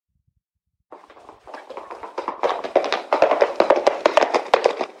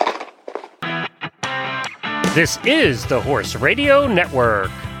This is the Horse Radio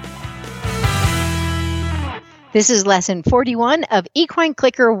Network. This is lesson 41 of Equine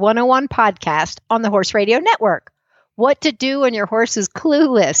Clicker 101 podcast on the Horse Radio Network. What to do when your horse is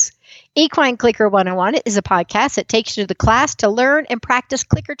clueless. Equine Clicker 101 is a podcast that takes you to the class to learn and practice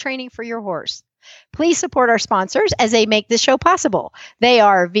clicker training for your horse. Please support our sponsors as they make this show possible. They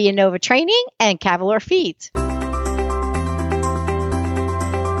are Villanova Training and Cavalier Feeds.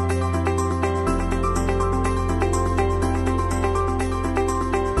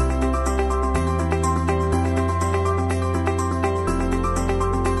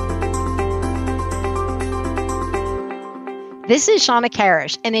 This is Shauna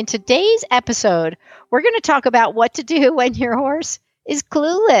Karish, and in today's episode, we're going to talk about what to do when your horse is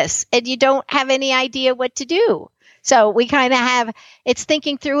clueless and you don't have any idea what to do. So we kind of it's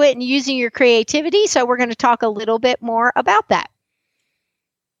thinking through it and using your creativity. So we're going to talk a little bit more about that.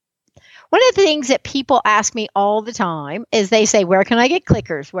 One of the things that people ask me all the time is they say, where can I get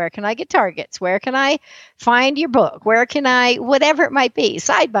clickers? Where can I get targets? Where can I find your book? Where can I, whatever it might be,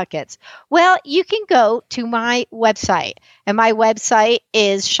 side buckets? Well, you can go to my website, and my website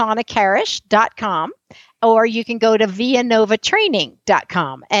is shaunakarish.com, or you can go to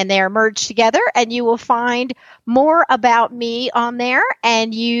villanovatraining.com, and they are merged together, and you will find more about me on there,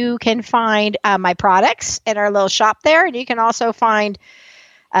 and you can find my products in our little shop there, and you can also find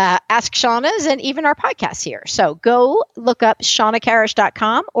Ask Shauna's and even our podcasts here. So go look up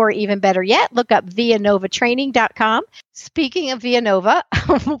shaunakarish.com, or even better yet, look up villanovatraining.com. Speaking of Villanova,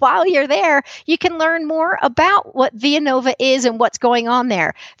 while you're there, you can learn more about what Villanova is and what's going on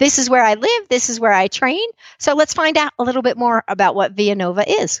there. This is where I live. This is where I train. So let's find out a little bit more about what Villanova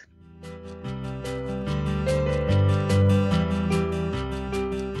is.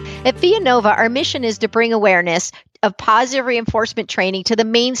 At Villanova, our mission is to bring awareness of positive reinforcement training to the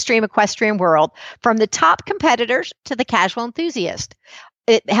mainstream equestrian world, from the top competitors to the casual enthusiast.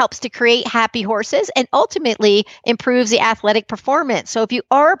 It helps to create happy horses and ultimately improves the athletic performance. So if you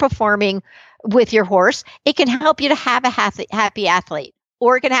are performing with your horse, it can help you to have a happy athlete,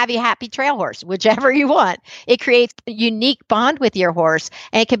 or it can have you a happy trail horse, whichever you want. It creates a unique bond with your horse,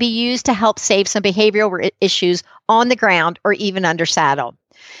 and it can be used to help save some behavioral issues on the ground or even under saddle.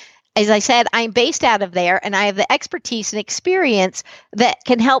 As I said, I'm based out of there, and I have the expertise and experience that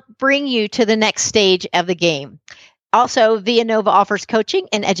can help bring you to the next stage of the game. Also, Villanova offers coaching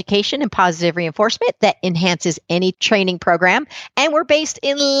and education and positive reinforcement that enhances any training program. And we're based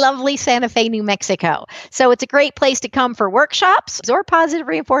in lovely Santa Fe, New Mexico. So it's a great place to come for workshops or positive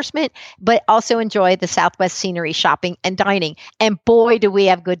reinforcement, but also enjoy the Southwest scenery, shopping, and dining. And boy, do we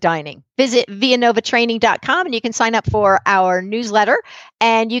have good dining. Visit villanovatraining.com, and you can sign up for our newsletter,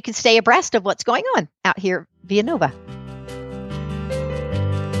 and you can stay abreast of what's going on out here at Villanova.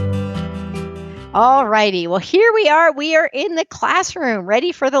 All righty. Well, here we are. We are in the classroom,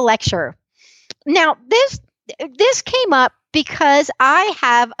 ready for the lecture. Now, this came up because I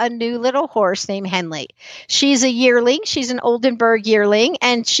have a new little horse named Henley. She's a yearling. She's an Oldenburg yearling,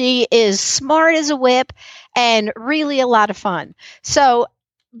 and she is smart as a whip and really a lot of fun. So,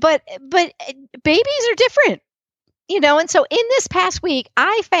 but babies are different, and so in this past week,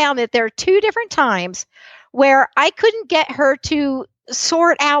 I found that there are two different times where I couldn't get her to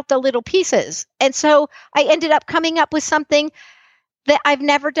sort out the little pieces. And so I ended up coming up with something that I've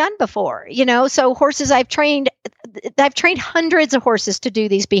never done before, so horses I've trained hundreds of horses to do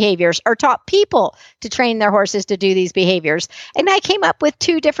these behaviors, or taught people to train their horses to do these behaviors. And I came up with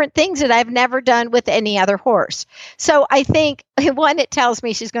two different things that I've never done with any other horse. So I think, one, it tells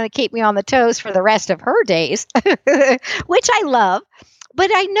me she's going to keep me on the toes for the rest of her days, which I love. But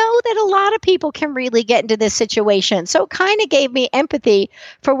I know that a lot of people can really get into this situation. So it kind of gave me empathy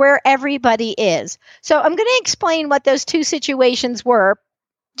for where everybody is. So I'm going to explain what those two situations were,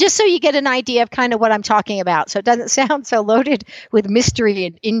 just so you get an idea of kind of what I'm talking about. So it doesn't sound so loaded with mystery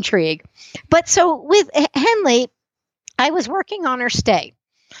and intrigue. But so with Henley, I was working on her stay.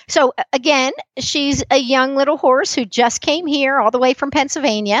 So again, she's a young little horse who just came here all the way from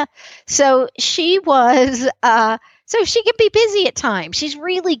Pennsylvania. So she was... So she can be busy at times. She's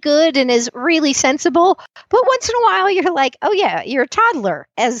really good and is really sensible. But once in a while, you're like, oh, yeah, you're a toddler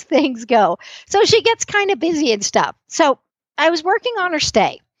as things go. So she gets kind of busy and stuff. So I was working on her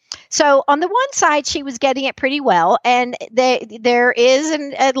stay. So on the one side, she was getting it pretty well. And there is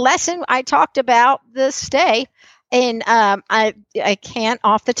a lesson I talked about the stay. And I can't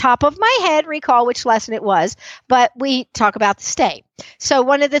off the top of my head recall which lesson it was, but we talk about the stay. So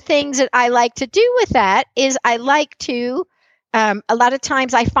one of the things that I like to do with that is I like to, a lot of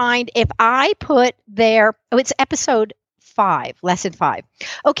times I find if I put it's episode 5, lesson 5.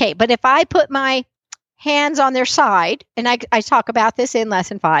 Okay, but if I put my hands on their side, and I talk about this in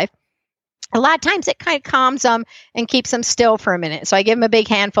lesson 5, a lot of times it kind of calms them and keeps them still for a minute. So I give them a big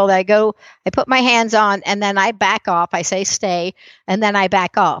handful that I put my hands on, and then I back off. I say stay, and then I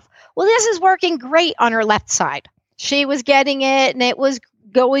back off. Well, this is working great on her left side. She was getting it, and it was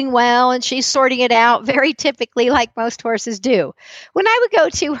going well, and she's sorting it out very typically like most horses do. When I would go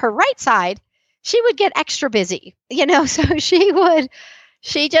to her right side, she would get extra busy, so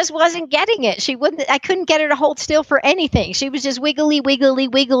she just wasn't getting it. I couldn't get her to hold still for anything. She was just wiggly, wiggly,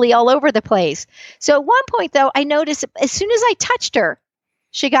 wiggly all over the place. So at one point, though, I noticed as soon as I touched her,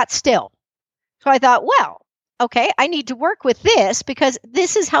 she got still. So I thought, well, okay, I need to work with this because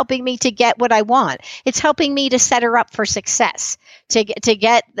this is helping me to get what I want. It's helping me to set her up for success, to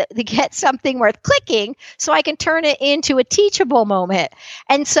get something worth clicking so I can turn it into a teachable moment.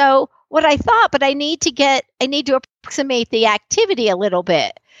 And so what I thought, but I need to approximate the activity a little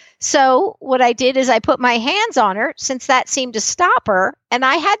bit. So what I did is I put my hands on her, since that seemed to stop her. And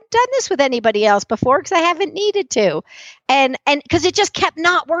I hadn't done this with anybody else before because I haven't needed to. And because it just kept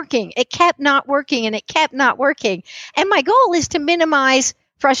not working. It kept not working and it kept not working. And my goal is to minimize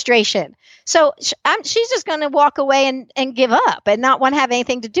frustration. So she's just going to walk away and give up and not want to have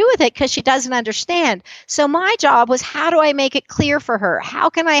anything to do with it because she doesn't understand. So my job was, how do I make it clear for her? How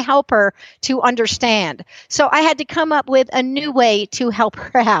can I help her to understand? So I had to come up with a new way to help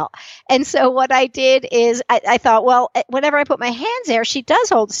her out. And so what I did is I thought, well, whenever I put my hands there, she does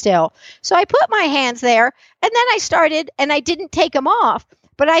hold still. So I put my hands there, and then I started, and I didn't take them off,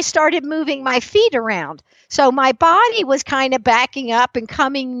 but I started moving my feet around. So my body was kind of backing up and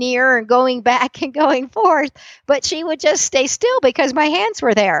coming near and going back and going forth, but she would just stay still because my hands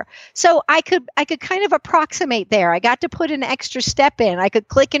were there. So I could kind of approximate there. I got to put an extra step in. I could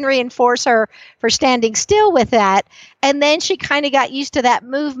click and reinforce her for standing still with that. And then she kind of got used to that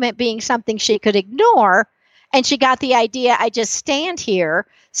movement being something she could ignore. And she got the idea, I just stand here,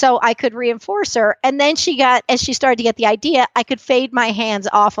 so I could reinforce her. And then as she started to get the idea, I could fade my hands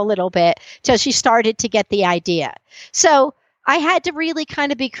off a little bit till she started to get the idea. So I had to really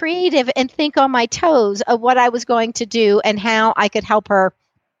kind of be creative and think on my toes of what I was going to do and how I could help her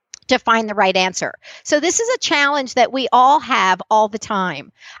to find the right answer. So this is a challenge that we all have all the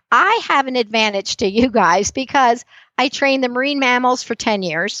time. I have an advantage to you guys because I trained the marine mammals for 10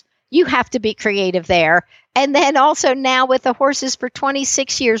 years. You have to be creative there. And then also now with the horses for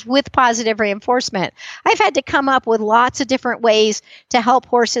 26 years with positive reinforcement, I've had to come up with lots of different ways to help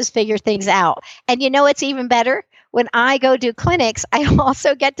horses figure things out. And it's even better when I go do clinics, I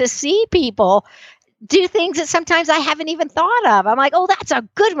also get to see people do things that sometimes I haven't even thought of. I'm like, oh, that's a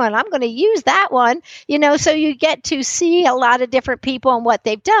good one. I'm going to use that one. So you get to see a lot of different people and what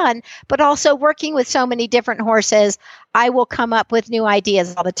they've done, but also working with so many different horses, I will come up with new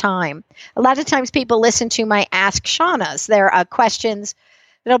ideas all the time. A lot of times people listen to my Ask Shaunas. There are questions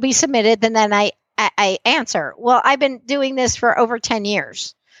that'll be submitted, and then I answer. Well, I've been doing this for over 10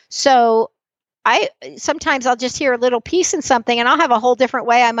 years. So sometimes I'll just hear a little piece in something and I'll have a whole different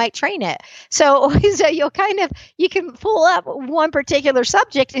way I might train it. So you can pull up one particular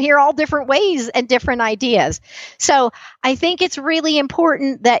subject and hear all different ways and different ideas. So I think it's really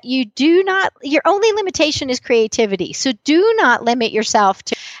important that your only limitation is creativity. So do not limit yourself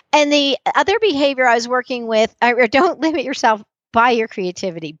to, and the other behavior I was working with, or don't limit yourself by your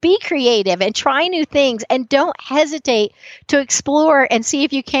creativity. Be creative and try new things, and don't hesitate to explore and see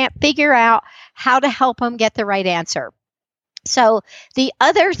if you can't figure out how to help them get the right answer. So the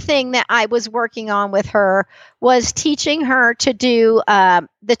other thing that I was working on with her was teaching her to do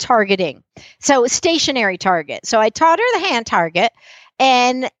the targeting. So stationary target. So I taught her the hand target,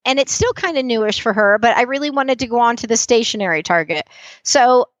 and it's still kind of newish for her, but I really wanted to go on to the stationary target.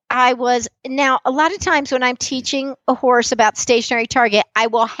 So now a lot of times when I'm teaching a horse about stationary target, I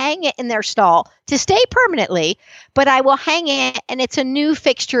will hang it in their stall to stay permanently, but I will hang it and it's a new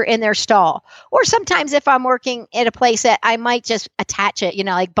fixture in their stall. Or sometimes if I'm working at a place that I might just attach it,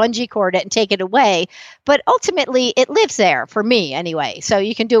 like bungee cord it and take it away. But ultimately it lives there for me anyway. So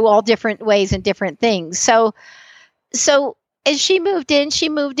you can do all different ways and different things. So as she moved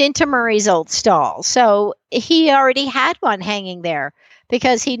into Murray's old stall. So he already had one hanging there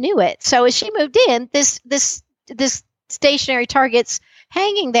because he knew it. So as she moved in, this stationary target's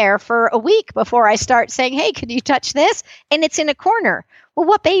hanging there for a week before I start saying, hey, could you touch this? And it's in a corner. Well,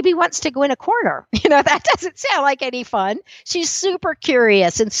 what baby wants to go in a corner? That doesn't sound like any fun. She's super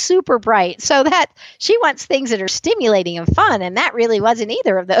curious and super bright. So that she wants things that are stimulating and fun. And that really wasn't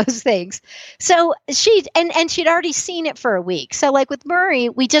either of those things. So she'd already seen it for a week. So like with Murray,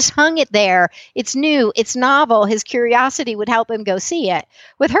 we just hung it there. It's new. It's novel. His curiosity would help him go see it.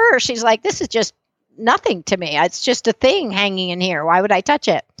 With her, she's like, this is just nothing to me. It's just a thing hanging in here. Why would I touch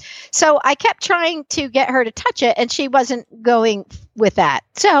it? So I kept trying to get her to touch it, and she wasn't going with that.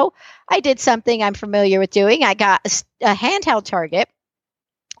 So I did something I'm familiar with doing. I got a handheld target,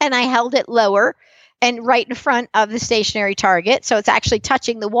 and I held it lower and right in front of the stationary target. So it's actually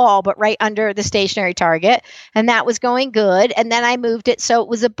touching the wall, but right under the stationary target. And that was going good. And then I moved it so it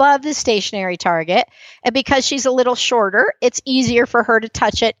was above the stationary target. And because she's a little shorter, it's easier for her to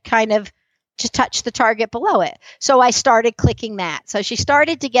touch it, kind of to touch the target below it. So I started clicking that. So she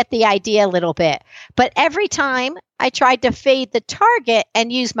started to get the idea a little bit. But every time I tried to fade the target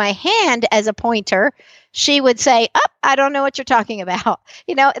and use my hand as a pointer, she would say, "Oh, I don't know what you're talking about."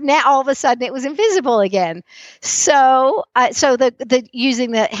 Now all of a sudden it was invisible again. So the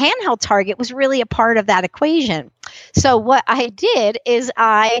using the handheld target was really a part of that equation. So what I did is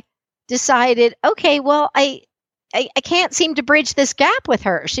I decided, okay, well, I can't seem to bridge this gap with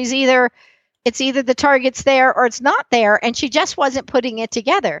her. It's either the target's there or it's not there, and she just wasn't putting it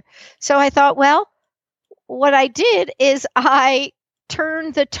together. So I thought, well, what I did is I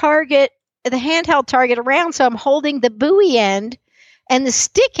turned the handheld target around, so I'm holding the buoy end, and the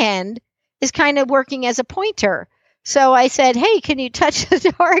stick end is kind of working as a pointer. So I said, "Hey, can you touch the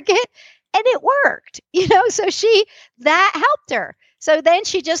target?" And it worked, so that helped her. So then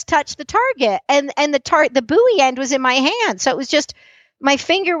she just touched the target, and the buoy end was in my hand. So it was just, my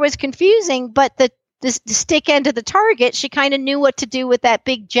finger was confusing, but the stick end of the target, she kind of knew what to do with that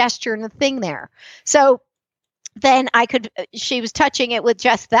big gesture and the thing there. So then she was touching it with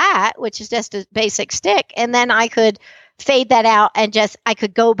just that, which is just a basic stick. And then I could fade that out and I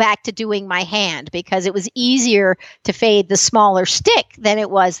could go back to doing my hand, because it was easier to fade the smaller stick than it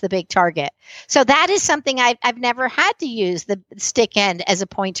was the big target. So that is something I've never had to use the stick end as a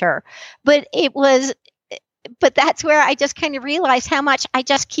pointer, but that's where I just kind of realized how much I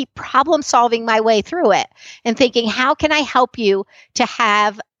just keep problem solving my way through it and thinking, how can I help you to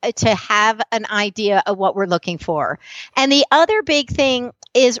have an idea of what we're looking for? And the other big thing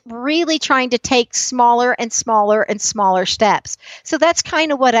is really trying to take smaller and smaller and smaller steps. So that's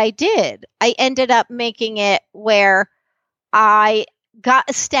kind of what I did. I ended up making it where I got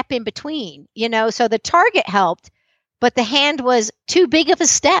a step in between, so the target helped, but the hand was too big of a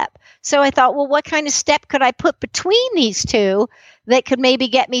step. So I thought, well, what kind of step could I put between these two that could maybe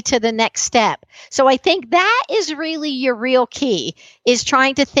get me to the next step? So I think that is really your real key, is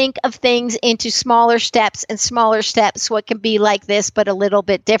trying to think of things into smaller steps, what can be like this, but a little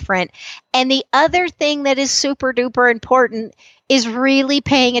bit different. And the other thing that is super duper important is really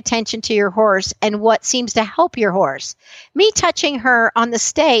paying attention to your horse and what seems to help your horse. Me touching her on the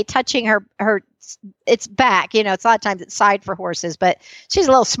stay, touching her it's back, it's a lot of times it's side for horses, but she's a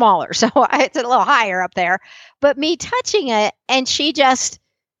little smaller, so it's a little higher up there. But me touching it, and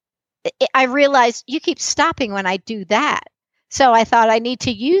I realized you keep stopping when I do that. So I thought I need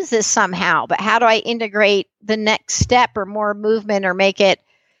to use this somehow, but how do I integrate the next step or more movement, or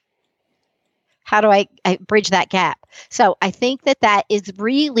how do I bridge that gap? So I think that is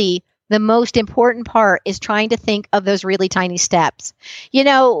really the most important part, is trying to think of those really tiny steps.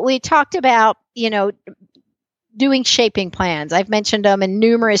 We talked about, doing shaping plans. I've mentioned them in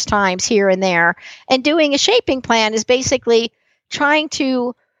numerous times here and there. And doing a shaping plan is basically trying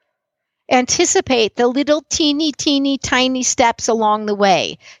to anticipate the little teeny tiny steps along the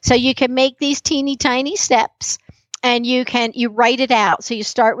way. So you can make these teeny tiny steps, and you write it out. So you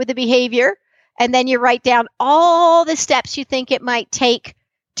start with the behavior, and then you write down all the steps you think it might take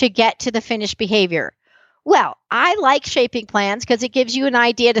to get to the finished behavior. Well, I like shaping plans because it gives you an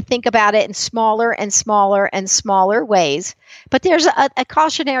idea to think about it in smaller and smaller and smaller ways. But there's a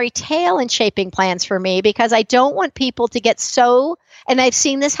cautionary tale in shaping plans for me, because I don't want people to get so, and I've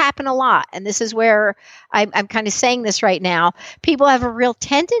seen this happen a lot, and this is where I'm kind of saying this right now. People have a real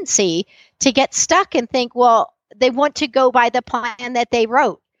tendency to get stuck and think, well, they want to go by the plan that they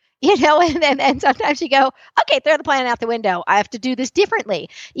wrote. And sometimes you go, okay, throw the plan out the window. I have to do this differently,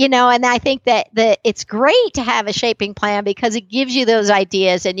 and I think that it's great to have a shaping plan, because it gives you those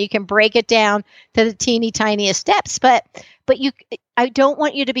ideas and you can break it down to the teeny tiniest steps. But I don't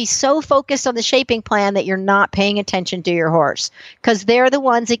want you to be so focused on the shaping plan that you're not paying attention to your horse, because they're the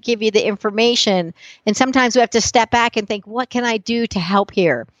ones that give you the information. And sometimes we have to step back and think, what can I do to help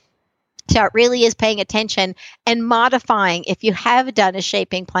here? So it really is paying attention and modifying. If you have done a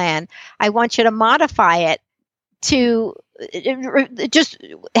shaping plan, I want you to modify it to just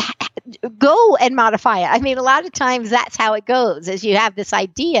go and modify it. I mean, a lot of times that's how it goes, is you have this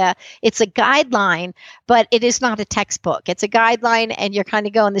idea, it's a guideline, but it is not a textbook. It's a guideline and you're kind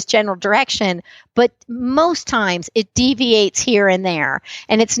of going this general direction, but most times it deviates here and there.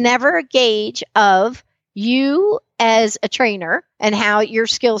 And it's never a gauge of you as a trainer and how your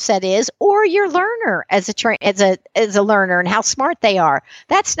skill set is, or your learner as a learner and how smart they are.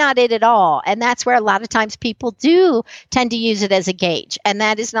 That's not it at all. And that's where a lot of times people do tend to use it as a gauge. And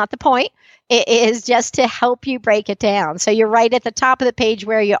that is not the point. It is just to help you break it down. So you're right at the top of the page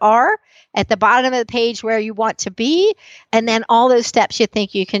where you are, at the bottom of the page where you want to be, and then all those steps you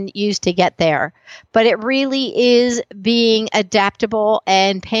think you can use to get there. But it really is being adaptable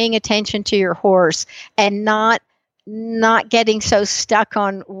and paying attention to your horse and not getting so stuck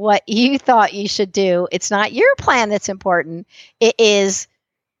on what you thought you should do. It's not your plan that's important. It's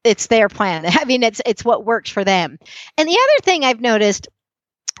their plan. I mean, it's what works for them. And the other thing I've noticed,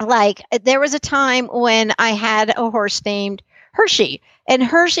 like there was a time when I had a horse named Hershey, and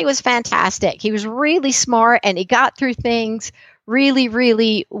Hershey was fantastic. He was really smart and he got through things really,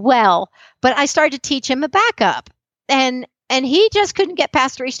 really well. But I started to teach him a backup, and he just couldn't get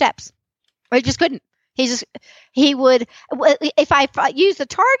past 3 steps. He just couldn't. He would, if I used the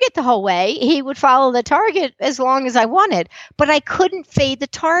target the whole way, he would follow the target as long as I wanted, but I couldn't fade the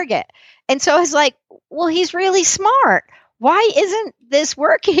target. And so I was like, well, he's really smart. Why isn't this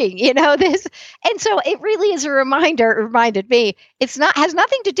working? This. And so it really is a reminder, it reminded me, has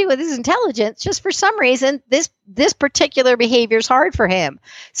nothing to do with his intelligence. Just for some reason, this particular behavior is hard for him.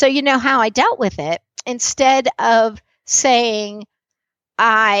 So you know how I dealt with it. Instead of saying,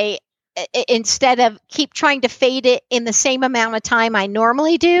 instead of keep trying to fade it in the same amount of time I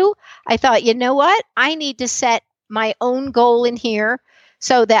normally do, I thought, you know what? I need to set my own goal in here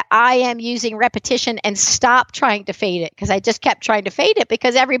so that I am using repetition and stop trying to fade it, because I just kept trying to fade it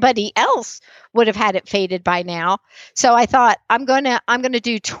because everybody else would have had it faded by now. So I thought I'm going to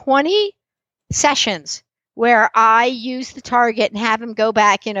do 20 sessions where I use the target and have him go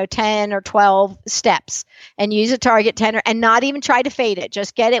back, 10 or 12 steps and use a target 10 and not even try to fade it.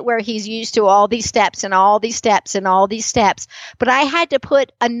 Just get it where he's used to all these steps and all these steps and all these steps. But I had to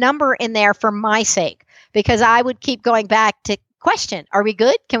put a number in there for my sake, because I would keep going back to question, are we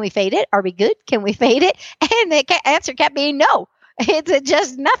good? Can we fade it? Are we good? Can we fade it? And the answer kept being no. It's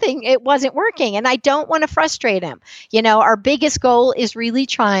just nothing. It wasn't working. And I don't want to frustrate him. Our biggest goal is really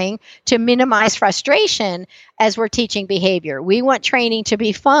trying to minimize frustration as we're teaching behavior. We want training to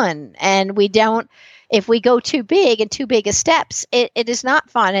be fun, and if we go too big and too big of steps, it is not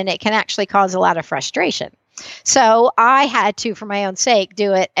fun, and it can actually cause a lot of frustration. So I had to, for my own sake,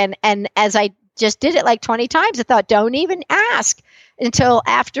 do it. And as I just did it like 20 times, I thought, don't even ask until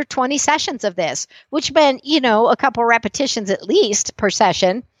after 20 sessions of this, which meant, a couple repetitions at least per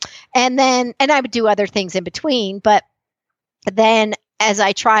session. And I would do other things in between. But then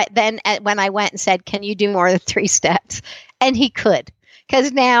when I went and said, can you do more than 3 steps? And he could,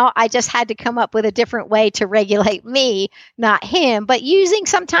 because now I just had to come up with a different way to regulate me, not him. But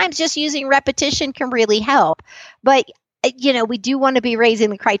sometimes just using repetition can really help. But we do want to be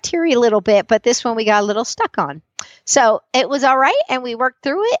raising the criteria a little bit, but this one we got a little stuck on. So it was all right, and we worked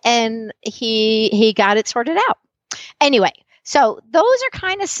through it, and he got it sorted out. Anyway, so those are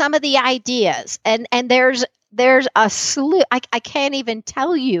kind of some of the ideas, and there's a slew. I can't even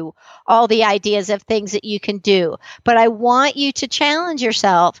tell you all the ideas of things that you can do, but I want you to challenge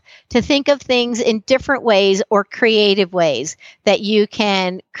yourself to think of things in different ways or creative ways that you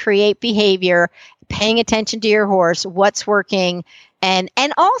can create behavior, paying attention to your horse, what's working. And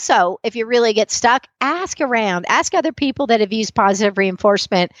also, if you really get stuck, ask other people that have used positive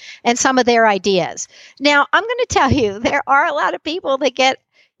reinforcement and some of their ideas. Now, I'm going to tell you, there are a lot of people that get,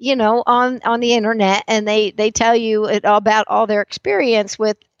 on the internet, and they tell you about all their experience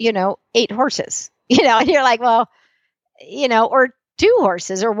with, 8 horses, and you're like, well, or 2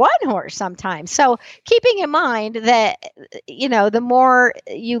 horses or 1 horse sometimes. So keeping in mind that, the more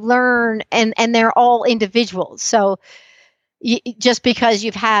you learn, and they're all individuals. So just because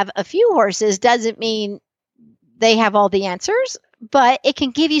you have a few horses doesn't mean they have all the answers, but it can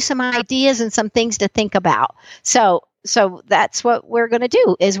give you some ideas and some things to think about. So that's what we're going to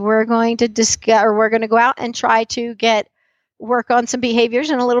do, is we're going to go out and try to work on some behaviors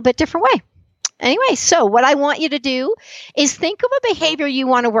in a little bit different way. Anyway, so what I want you to do is think of a behavior you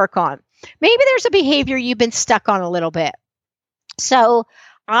want to work on. Maybe there's a behavior you've been stuck on a little bit. So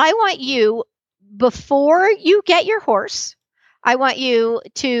I want you, before you get your horse, I want you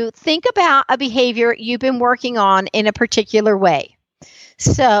to think about a behavior you've been working on in a particular way.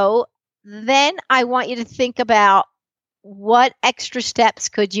 So then I want you to think about what extra steps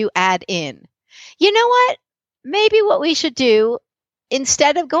could you add in? You know what? Maybe what we should do,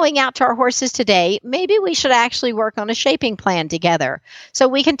 instead of going out to our horses today, maybe we should actually work on a shaping plan together so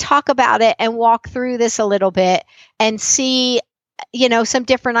we can talk about it and walk through this a little bit and see, some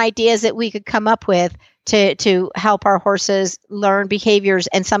different ideas that we could come up with to help our horses learn behaviors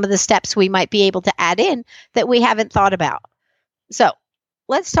and some of the steps we might be able to add in that we haven't thought about. So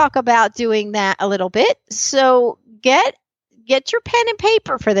let's talk about doing that a little bit. So get your pen and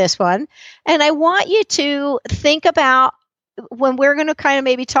paper for this one. And I want you to think about when we're going to kind of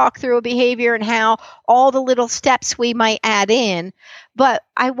maybe talk through a behavior and how all the little steps we might add in. But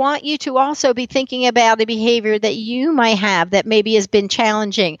I want you to also be thinking about a behavior that you might have that maybe has been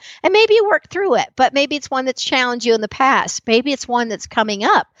challenging. And maybe you work through it, but maybe it's one that's challenged you in the past. Maybe it's one that's coming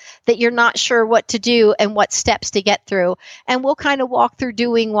up that you're not sure what to do and what steps to get through. And we'll kind of walk through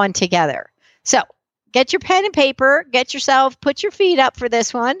doing one together. So get your pen and paper, put your feet up for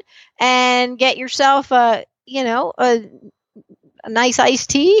this one, and get yourself a nice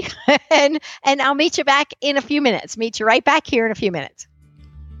iced tea, and I'll meet you back in a few minutes. Meet you right back here in a few minutes.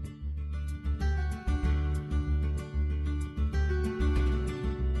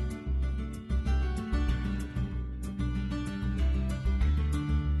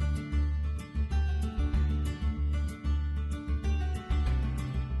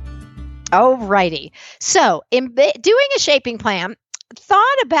 Alrighty. So in doing a shaping plan,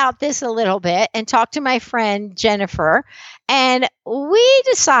 thought about this a little bit and talked to my friend Jennifer, and we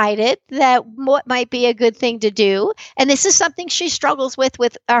decided that what might be a good thing to do, and this is something she struggles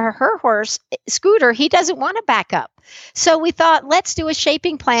with her horse, Scooter. He doesn't want to back up. So we thought, let's do a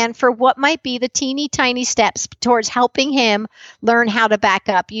shaping plan for what might be the teeny tiny steps towards helping him learn how to back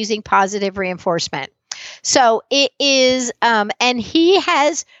up using positive reinforcement. So it is, and he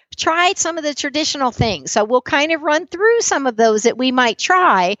has tried some of the traditional things. So we'll kind of run through some of those that we might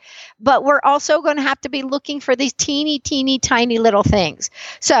try, but we're also going to have to be looking for these teeny, teeny, tiny little things.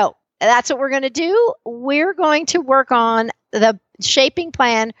 So that's what we're going to do. We're going to work on the shaping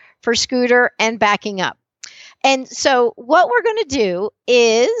plan for Scooter and backing up. And so what we're going to do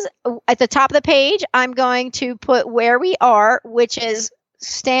is at the top of the page, I'm going to put where we are, which is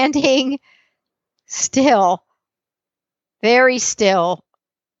standing still, very still,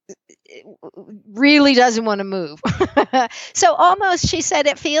 really doesn't want to move. So almost, she said,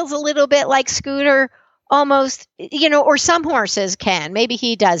 it feels a little bit like Scooter almost, or some horses can. Maybe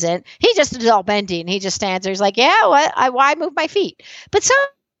he doesn't. He just is all bending. He just stands there. He's like, yeah, why move my feet? But some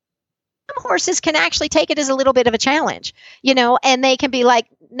horses can actually take it as a little bit of a challenge, and they can be like,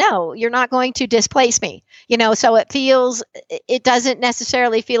 no, you're not going to displace me, so it doesn't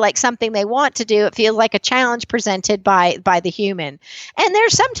necessarily feel like something they want to do. It feels like a challenge presented by the human. And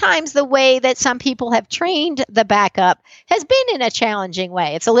there's sometimes the way that some people have trained the backup has been in a challenging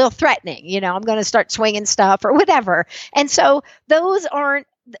way. It's a little threatening, I'm going to start swinging stuff or whatever. And so those aren't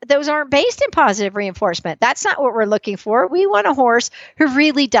based in positive reinforcement. That's not what we're looking for. We want a horse who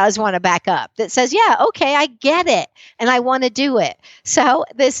really does want to back up, that says, yeah, okay, I get it, and I want to do it. So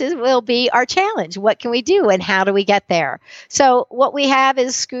will be our challenge. What can we do, and how do we get there? So what we have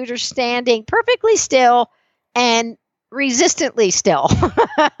is Scooter standing perfectly still and resistantly still.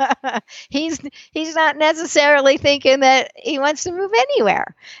 He's not necessarily thinking that he wants to move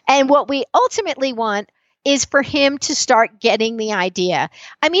anywhere. And what we ultimately want is for him to start getting the idea.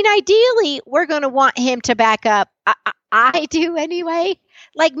 I mean, ideally, we're going to want him to back up. I do anyway.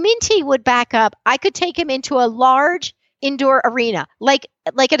 Like Minty would back up. I could take him into a large indoor arena, like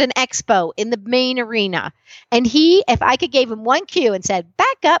at an expo in the main arena. And if I could give him one cue and said,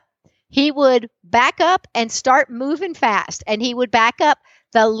 back up, he would back up and start moving fast. And he would back up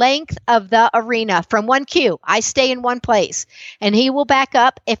the length of the arena from one cue. I stay in one place, and he will back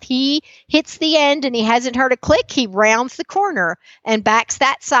up. If he hits the end and he hasn't heard a click, he rounds the corner and backs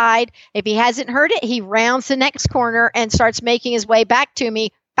that side. If he hasn't heard it, he rounds the next corner and starts making his way back to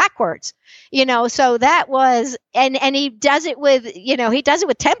me backwards. So that was, and he does it with, he does it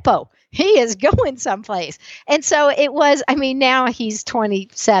with tempo. He is going someplace. And so it was, now he's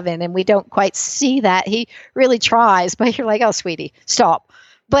 27 and we don't quite see that. He really tries, but you're like, oh, sweetie, stop.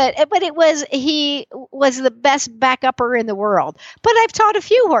 But he was the best backupper in the world. But I've taught a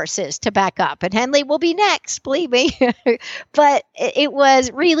few horses to back up, and Henley will be next, believe me. But it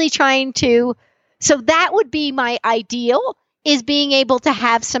was really trying to, so that would be my ideal, is being able to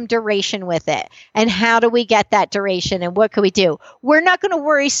have some duration with it. And how do we get that duration, and what can we do? We're not going to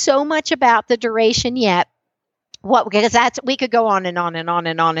worry so much about the duration yet, Because we could go on and on and on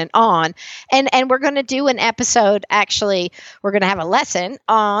and on and on. And we're going to do an episode. Actually, we're going to have a lesson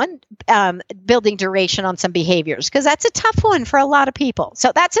on building duration on some behaviors, because that's a tough one for a lot of people.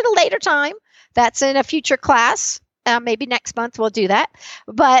 So that's at a later time. That's in a future class. Maybe next month we'll do that.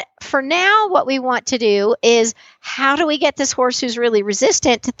 But for now, what we want to do is, how do we get this horse who's really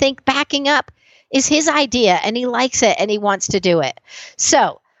resistant to think backing up is his idea and he likes it and he wants to do it?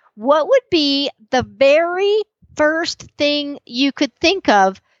 So what would be the very first thing you could think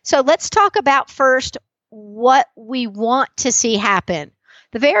of? So let's talk about first what we want to see happen.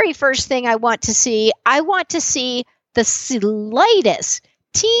 The very first thing I want to see the slightest,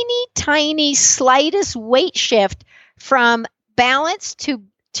 teeny tiny, slightest weight shift from balance to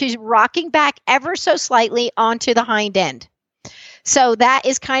rocking back ever so slightly onto the hind end. So that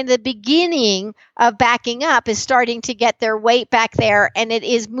is kind of the beginning of backing up, is starting to get their weight back there, and it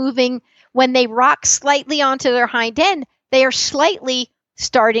is moving. When they rock slightly onto their hind end, they are slightly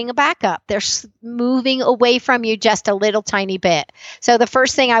starting a back up. They're moving away from you just a little tiny bit. So the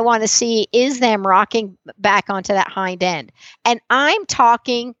first thing I want to see is them rocking back onto that hind end. And I'm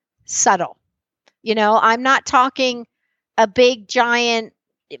talking subtle. I'm not talking a big giant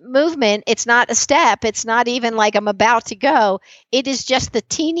movement. It's not a step. It's not even like I'm about to go. It is just the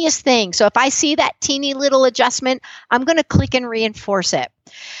teeniest thing. So if I see that teeny little adjustment, I'm going to click and reinforce it.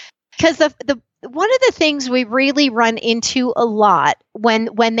 Because one of the things we really run into a lot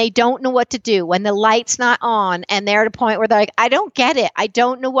when they don't know what to do, when the light's not on and they're at a point where they're like, I don't get it, I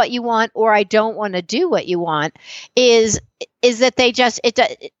don't know what you want, or I don't want to do what you want, is that they just,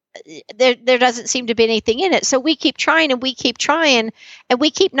 there doesn't seem to be anything in it. So we keep trying and we keep trying and we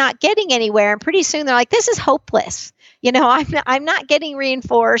keep not getting anywhere. And pretty soon they're like, this is hopeless. I'm not getting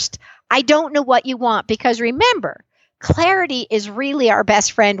reinforced. I don't know what you want. Because remember, clarity is really our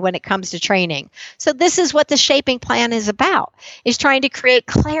best friend when it comes to training. So this is what the shaping plan is about, is trying to create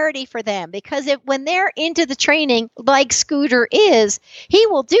clarity for them. Because when they're into the training, like Scooter is, he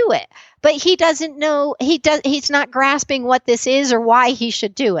will do it. But he doesn't know, he's not grasping what this is or why he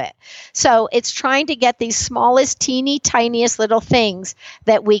should do it. So it's trying to get these smallest, teeny, tiniest little things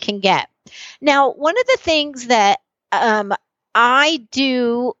that we can get. Now, one of the things that I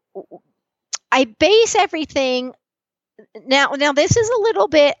do, I base everything. Now this is a little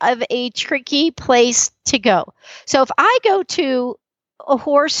bit of a tricky place to go. So if I go to a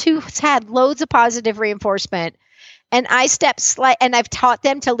horse who's had loads of positive reinforcement and I step and I've taught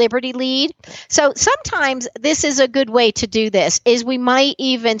them to liberty lead. So sometimes this is a good way to do this, is we might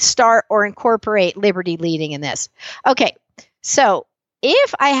even start or incorporate liberty leading in this. Okay. So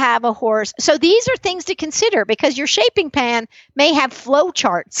if I have a horse, so these are things to consider, because your shaping plan may have flow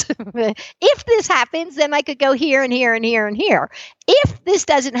charts. If this happens, then I could go here and here and here and here. If this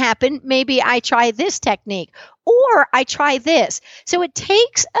doesn't happen, maybe I try this technique or I try this. So it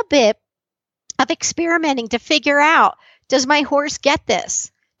takes a bit of experimenting to figure out, does my horse get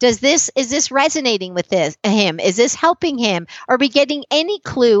this? Is this resonating with him? Is this helping him? Are we getting any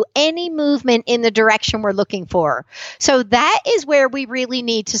clue, any movement in the direction we're looking for? So that is where we really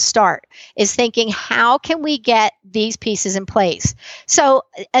need to start, is thinking, how can we get these pieces in place? So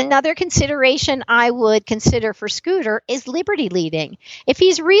another consideration I would consider for Scooter is liberty leading. If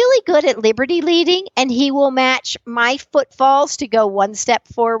he's really good at liberty leading and he will match my footfalls to go one step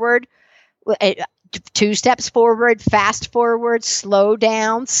forward, 2 steps forward, fast forward, slow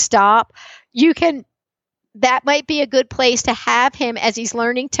down, stop. That might be a good place to have him as he's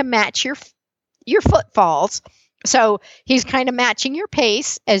learning to match your footfalls. So he's kind of matching your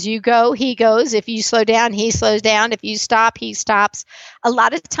pace. As you go, he goes. If you slow down, he slows down. If you stop, he stops. A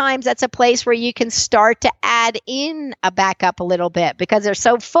lot of times that's a place where you can start to add in a backup a little bit, because they're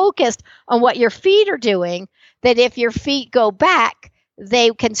so focused on what your feet are doing that if your feet go back,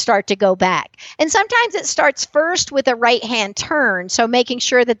 they can start to go back. And sometimes it starts first with a right hand turn. So making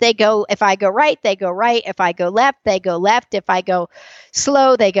sure that they go, if I go right, they go right. If I go left, they go left. If I go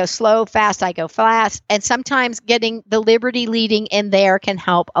slow, they go slow. Fast, I go fast. And sometimes getting the liberty leading in there can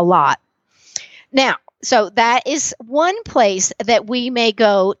help a lot. Now, so that is one place that we may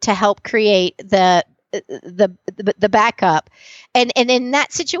go to help create the backup. And in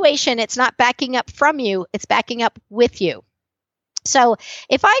that situation, it's not backing up from you, it's backing up with you. So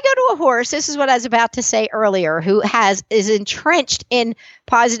if I go to a horse, this is what I was about to say earlier, who is entrenched in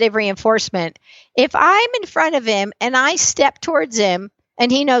positive reinforcement. If I'm in front of him and I step towards him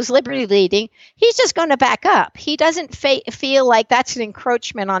and he knows liberty leading, he's just going to back up. He doesn't feel like that's an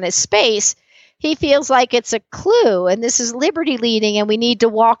encroachment on his space. He feels like it's a clue and this is liberty leading and we need to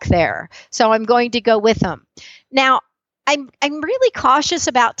walk there. So I'm going to go with him. Now, I'm really cautious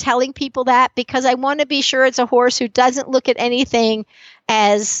about telling people that because I want to be sure it's a horse who doesn't look at anything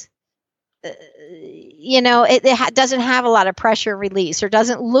as doesn't have a lot of pressure release or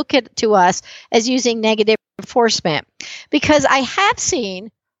doesn't look to us as using negative reinforcement. Because I have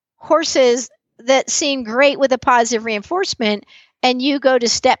seen horses that seem great with a positive reinforcement, and you go to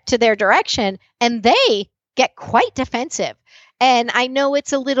step to their direction and they get quite defensive. And I know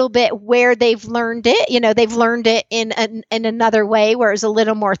it's a little bit where they've learned it. They've learned it in another way where it's a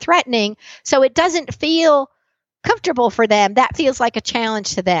little more threatening. So it doesn't feel comfortable for them. That feels like a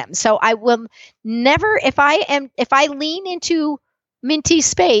challenge to them. So I will never, if I lean into Minty's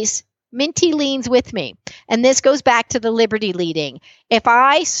space, Minty leans with me. And this goes back to the liberty leading. If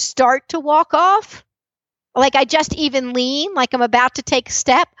I start to walk off, like I just even lean, like I'm about to take a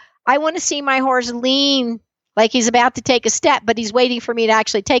step, I want to see my horse lean like he's about to take a step, but he's waiting for me to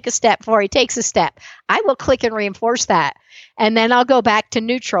actually take a step before he takes a step. I will click and reinforce that. And then I'll go back to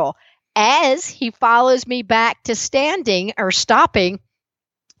neutral. As he follows me back to standing or stopping,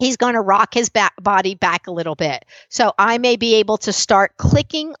 he's going to rock his body back a little bit. So I may be able to start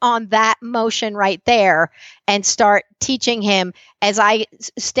clicking on that motion right there and start teaching him as I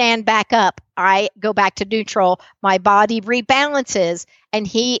stand back up, I go back to neutral, my body rebalances, and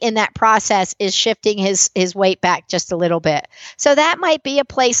he in that process is shifting his weight back just a little bit. So that might be a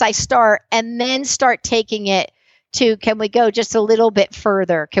place I start and then start taking it to, can we go just a little bit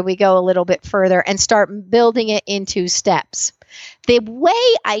further? Can we go a little bit further and start building it into steps? The way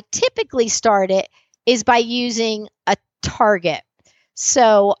I typically start it is by using a target.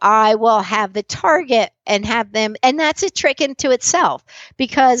 So I will have the target and have them, and that's a trick into itself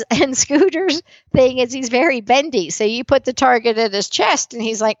because, and Scooter's thing is he's very bendy. So you put the target at his chest and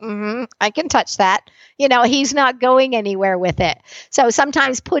he's like, I can touch that. He's not going anywhere with it. So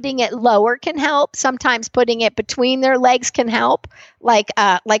sometimes putting it lower can help. Sometimes putting it between their legs can help, like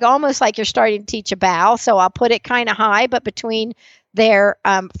almost like you're starting to teach a bow. So I'll put it kind of high, but between their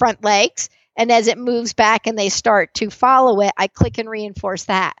front legs. And as it moves back and they start to follow it, I click and reinforce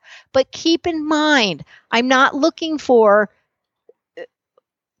that. But keep in mind, I'm not looking for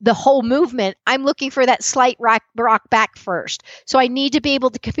the whole movement. I'm looking for that slight rock back first. So I need to be able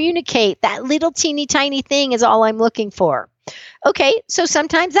to communicate that little teeny tiny thing is all I'm looking for. Okay, so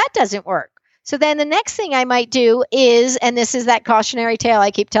sometimes that doesn't work. So then the next thing I might do is, and this is that cautionary tale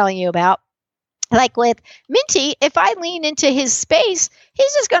I keep telling you about, like with Minty, if I lean into his space,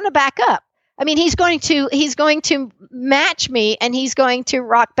 he's just going to back up. I mean, he's going to match me and he's going to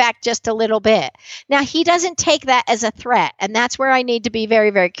rock back just a little bit. Now, he doesn't take that as a threat. And that's where I need to be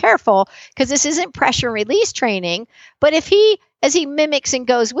very, very careful because this isn't pressure release training. But if as he mimics and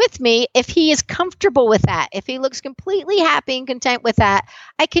goes with me, if he is comfortable with that, if he looks completely happy and content with that,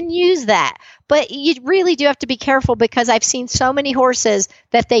 I can use that. But you really do have to be careful because I've seen so many horses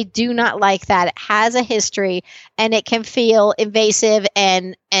that they do not like that. It has a history and it can feel invasive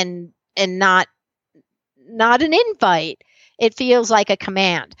and not an invite. It feels like a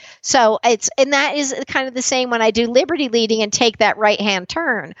command. So and that is kind of the same when I do liberty leading and take that right hand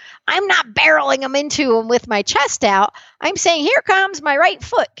turn. I'm not barreling them into him with my chest out. I'm saying, here comes my right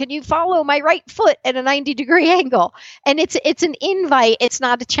foot. Can you follow my right foot at a 90-degree angle? And it's an invite. It's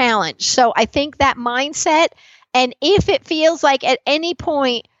not a challenge. So I think that mindset, and if it feels like at any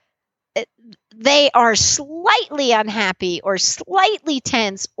point they are slightly unhappy or slightly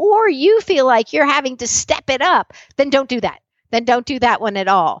tense, or you feel like you're having to step it up, then don't do that. Then don't do that one at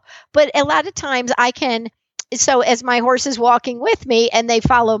all. But a lot of times so as my horse is walking with me and they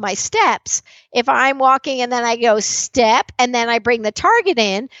follow my steps, if I'm walking and then I go step and then I bring the target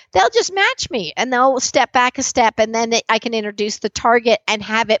in, they'll just match me and they'll step back a step and then I can introduce the target and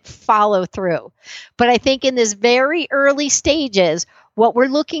have it follow through. But I think in this very early stages, what we're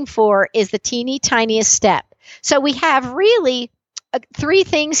looking for is the teeny tiniest step. So we have really 3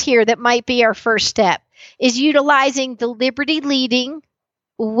 things here that might be our first step, is utilizing the liberty leading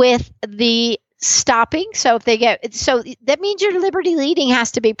with the stopping. So that means your liberty leading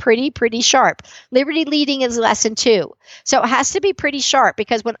has to be pretty sharp. Liberty leading is lesson 2. So it has to be pretty sharp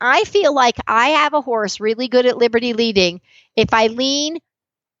because when I feel like I have a horse really good at liberty leading, if I lean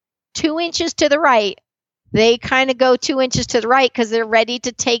 2 inches to the right, they kind of go 2 inches to the right because they're ready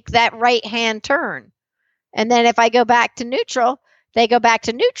to take that right hand turn. And then if I go back to neutral, they go back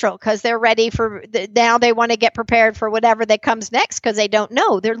to neutral because they're ready for, now they want to get prepared for whatever that comes next because they don't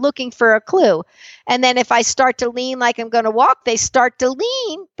know. They're looking for a clue. And then if I start to lean like I'm going to walk, they start to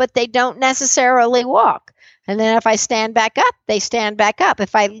lean, but they don't necessarily walk. And then if I stand back up, they stand back up.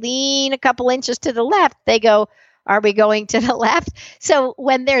 If I lean a couple inches to the left, they go, all Are we going to the left? So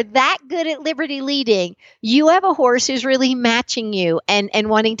when they're that good at liberty leading, you have a horse who's really matching you and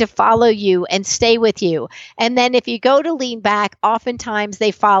wanting to follow you and stay with you. And then if you go to lean back, oftentimes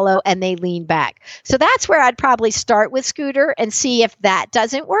they follow and they lean back. So that's where I'd probably start with Scooter and see if that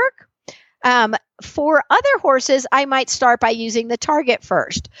doesn't work. For other horses, I might start by using the target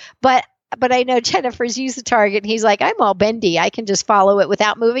first. But I know Jennifer's used the target, and he's like, I'm all bendy. I can just follow it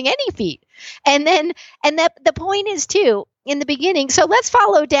without moving any feet. And the point is too, in the beginning, so let's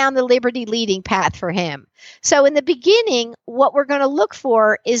follow down the liberty leading path for him. So in the beginning, what we're going to look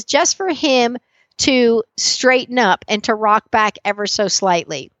for is just for him to straighten up and to rock back ever so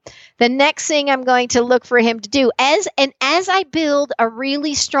slightly. The next thing I'm going to look for him to do, as I build a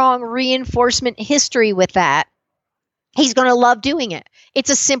really strong reinforcement history with that, he's going to love doing it. It's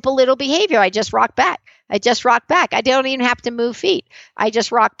a simple little behavior. I just rock back. I just rock back. I don't even have to move feet. I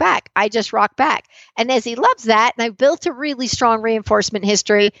just rock back. I just rock back. And as he loves that, and I've built a really strong reinforcement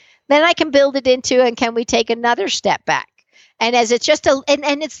history, then I can build it into, and can we take another step back? And as it's just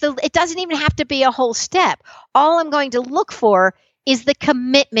it doesn't even have to be a whole step. All I'm going to look for is the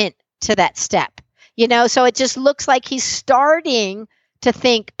commitment to that step. So it just looks like he's starting to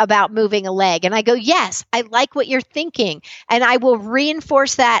think about moving a leg. And I go, yes, I like what you're thinking. And I will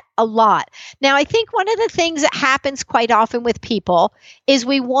reinforce that a lot. Now, I think one of the things that happens quite often with people is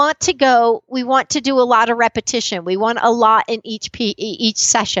we want to do a lot of repetition. We want a lot in each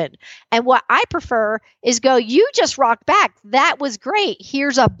session. And what I prefer is go, you just rock back. That was great.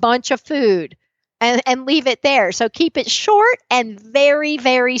 Here's a bunch of food. And leave it there. So keep it short and very,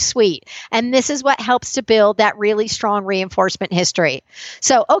 very sweet. And this is what helps to build that really strong reinforcement history.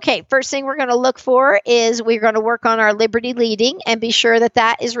 So, okay, first thing we're going to look for is we're going to work on our liberty leading and be sure that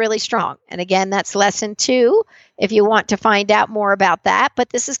that is really strong. And again, that's lesson 2 if you want to find out more about that.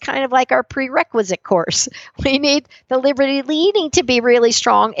 But this is kind of like our prerequisite course. We need the liberty leading to be really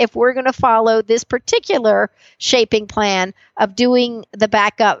strong if we're going to follow this particular shaping plan of doing the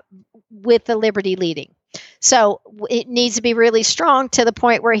backup with the liberty leading. So it needs to be really strong to the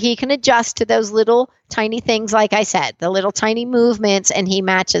point where he can adjust to those little tiny things, like I said, the little tiny movements, and he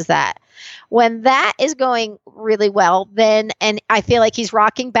matches that. When that is going really well, and I feel like he's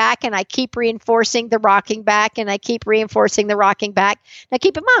rocking back, and I keep reinforcing the rocking back, and I keep reinforcing the rocking back. Now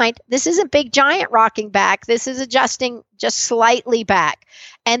keep in mind, this isn't big giant rocking back. This is adjusting just slightly back,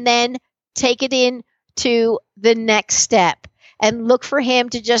 and then take it in to the next step. And look for him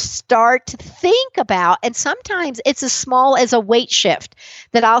to just start to think about, and sometimes it's as small as a weight shift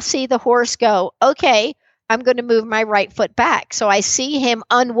that I'll see the horse go, okay, I'm going to move my right foot back. So I see him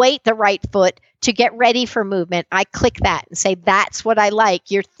unweight the right foot to get ready for movement. I click that and say, that's what I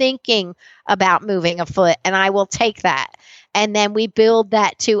like. You're thinking about moving a foot, and I will take that. And then we build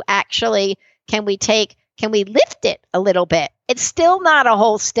that to actually, can we lift it a little bit? It's still not a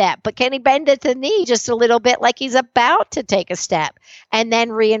whole step, but can he bend at the knee just a little bit like he's about to take a step, and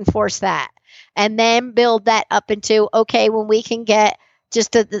then reinforce that, and then build that up into, okay, when we can get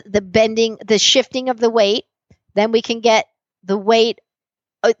just the bending, the shifting of the weight, then we can get the weight,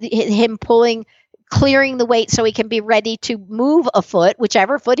 him clearing the weight so he can be ready to move a foot,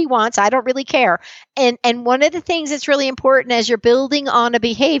 whichever foot he wants. I don't really care. And one of the things that's really important as you're building on a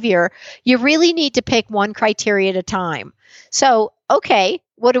behavior, you really need to pick one criteria at a time. So, okay,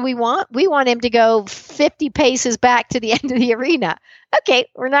 what do we want? We want him to go 50 paces back to the end of the arena. Okay,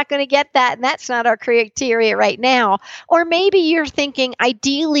 we're not going to get that, and that's not our criteria right now. Or maybe you're thinking,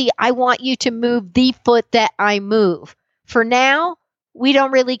 ideally, I want you to move the foot that I move. For now, we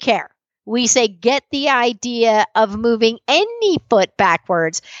don't really care. We say, get the idea of moving any foot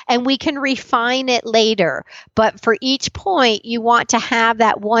backwards, and we can refine it later. But for each point, you want to have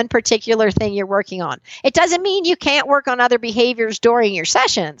that one particular thing you're working on. It doesn't mean you can't work on other behaviors during your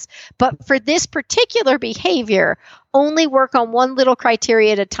sessions, but for this particular behavior, only work on one little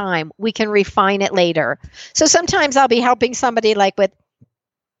criteria at a time. We can refine it later. So sometimes I'll be helping somebody like with,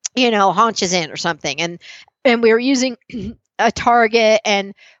 haunches in or something, and we were using a target,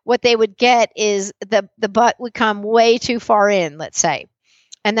 and what they would get is the butt would come way too far in, let's say.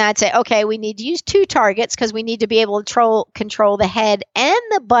 And then I'd say, okay, we need to use 2 targets because we need to be able to control the head and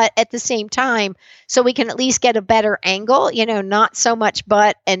the butt at the same time, so we can at least get a better angle, not so much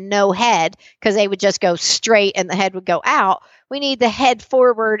butt and no head, because they would just go straight and the head would go out. We need the head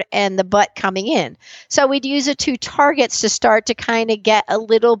forward and the butt coming in. So we'd use the 2 targets to start to kind of get a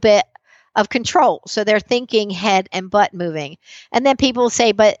little bit of control. So they're thinking head and butt moving. And then people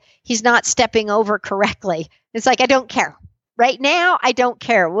say, but he's not stepping over correctly. It's like, I don't care. Right now, I don't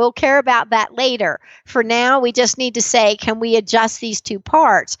care. We'll care about that later. For now, we just need to say, can we adjust these two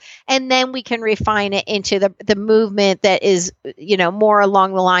parts? And then we can refine it into the movement that is, more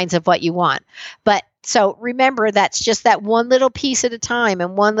along the lines of what you want. But so remember, that's just that one little piece at a time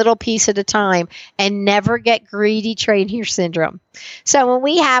and one little piece at a time, and never get greedy trainer syndrome. So when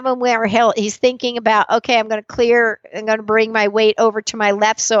we have him where he's thinking about, okay, I'm going to bring my weight over to my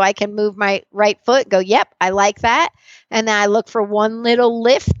left so I can move my right foot. Go, yep, I like that. And then I look for one little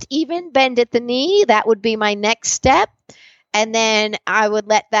lift, even bend at the knee. That would be my next step. And then I would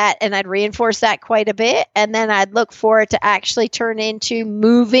let that, and I'd reinforce that quite a bit. And then I'd look for it to actually turn into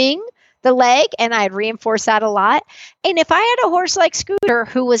moving the leg, and I'd reinforce that a lot. And if I had a horse like Scooter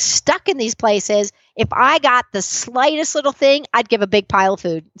who was stuck in these places, if I got the slightest little thing, I'd give a big pile of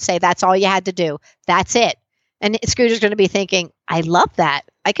food and say, that's all you had to do. That's it. And Scooter's going to be thinking, I love that.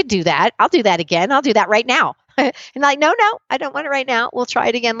 I could do that. I'll do that again. I'll do that right now. And like, no, I don't want it right now. We'll try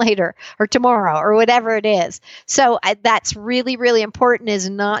it again later or tomorrow or whatever it is. So that's really, really important, is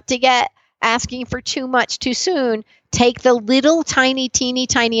not to get asking for too much too soon. Take the little tiny, teeny,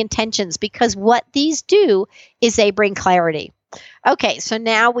 tiny intentions, because what these do is they bring clarity. Okay, so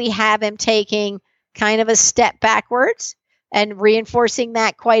now we have him taking kind of a step backwards and reinforcing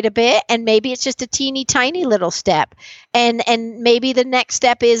that quite a bit. And maybe it's just a teeny, tiny little step. And maybe the next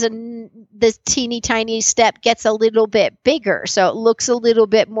step is the teeny, tiny step gets a little bit bigger. So it looks a little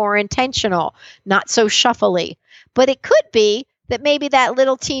bit more intentional, not so shuffly. But it could be that maybe that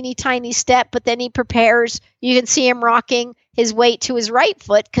little teeny tiny step, but then he prepares, you can see him rocking his weight to his right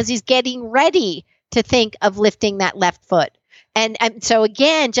foot because he's getting ready to think of lifting that left foot. And so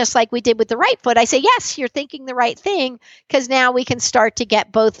again, just like we did with the right foot, I say, yes, you're thinking the right thing, because now we can start to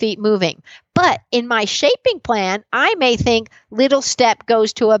get both feet moving. But in my shaping plan, I may think little step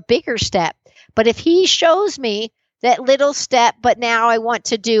goes to a bigger step. But if he shows me that little step, but now I want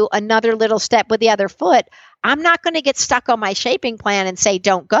to do another little step with the other foot, I'm not going to get stuck on my shaping plan and say,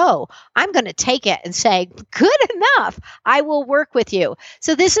 don't go. I'm going to take it and say, good enough. I will work with you.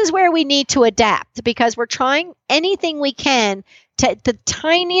 So this is where we need to adapt, because we're trying anything we can to the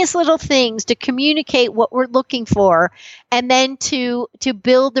tiniest little things to communicate what we're looking for, and then to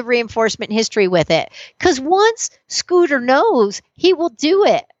build the reinforcement history with it. Because once Scooter knows, he will do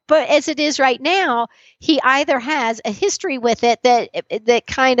it. But as it is right now, he either has a history with it that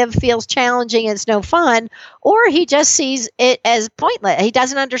kind of feels challenging and it's no fun, or he just sees it as pointless. He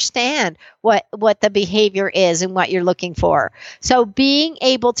doesn't understand what the behavior is and what you're looking for. So being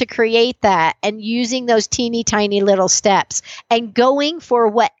able to create that and using those teeny tiny little steps and going for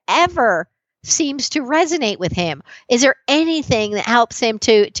whatever seems to resonate with him. Is there anything that helps him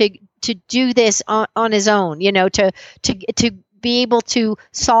to do this on his own, to be able to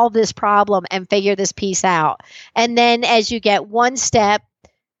solve this problem and figure this piece out? And then as you get one step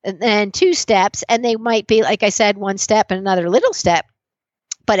and then two steps, and they might be, like I said, one step and another little step,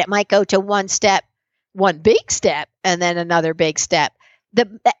 but it might go to one step, one big step, and then another big step.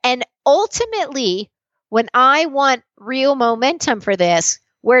 And ultimately, when I want real momentum for this,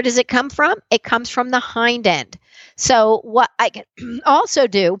 where does it come from? It comes from the hind end. So what I can also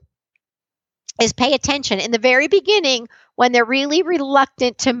do is pay attention in the very beginning. When they're really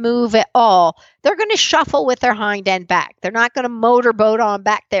reluctant to move at all, they're going to shuffle with their hind end back. They're not going to motorboat on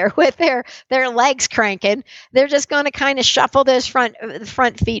back there with their legs cranking. They're just going to kind of shuffle those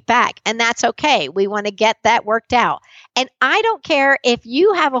front feet back. And that's okay. We want to get that worked out. And I don't care if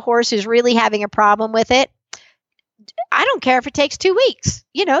you have a horse who's really having a problem with it. I don't care if it takes 2 weeks,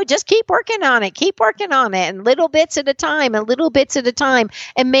 just keep working on it, and little bits at a time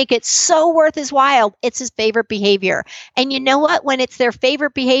and make it so worth his while. It's his favorite behavior. And you know what? When it's their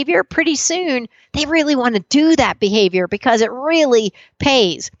favorite behavior, pretty soon they really want to do that behavior because it really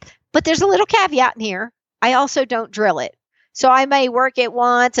pays. But there's a little caveat in here. I also don't drill it. So I may work it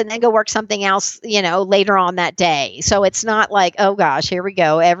once and then go work something else, later on that day. So it's not like, oh gosh, here we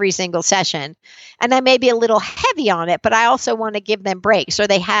go, every single session. And I may be a little heavy on it, but I also want to give them breaks. Or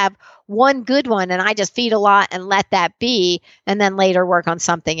they have one good one and I just feed a lot and let that be, and then later work on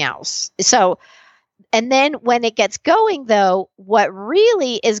something else. So, and then when it gets going though, what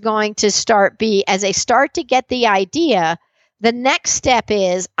really is going to as they start to get the idea, the next step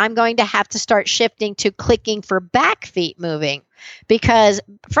is I'm going to have to start shifting to clicking for back feet moving, because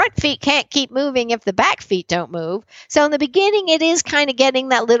front feet can't keep moving if the back feet don't move. So in the beginning, it is kind of getting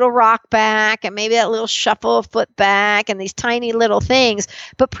that little rock back and maybe that little shuffle of foot back and these tiny little things.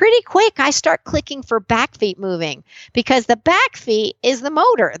 But pretty quick, I start clicking for back feet moving, because the back feet is the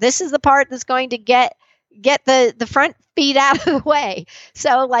motor. This is the part that's going to get get the front feet out of the way.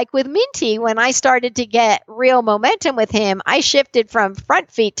 So like with Minty, when I started to get real momentum with him, I shifted from front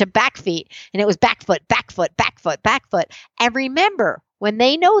feet to back feet, and it was back foot, back foot, back foot, back foot. And remember, when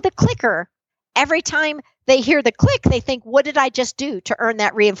they know the clicker, every time they hear the click, they think, what did I just do to earn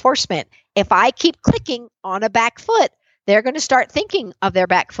that reinforcement? If I keep clicking on a back foot, they're going to start thinking of their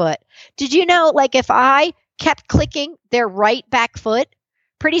back foot. Did you know, like if I kept clicking their right back foot,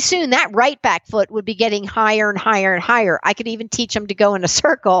 pretty soon that right back foot would be getting higher and higher and higher. I could even teach them to go in a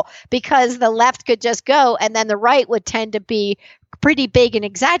circle because the left could just go and then the right would tend to be pretty big and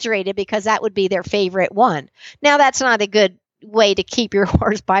exaggerated because that would be their favorite one. Now, that's not a good way to keep your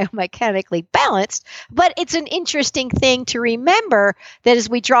horse biomechanically balanced, but it's an interesting thing to remember that as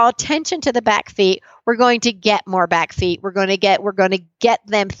we draw attention to the back feet, we're going to get more back feet. We're going to get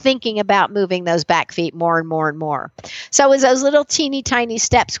them thinking about moving those back feet more and more and more. So as those little teeny tiny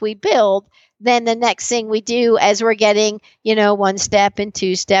steps we build, then the next thing we do as we're getting, 1 step and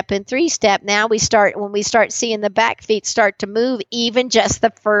 2 step and 3 step, now when we start seeing the back feet start to move, even just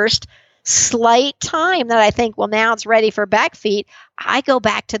the first slight time that I think, well, now it's ready for back feet, I go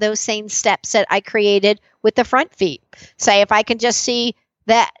back to those same steps that I created with the front feet. Say, if I can just see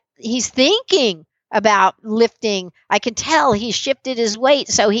that he's thinking about lifting, I can tell he's shifted his weight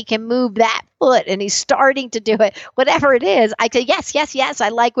so he can move that foot and he's starting to do it, whatever it is, I say, yes, I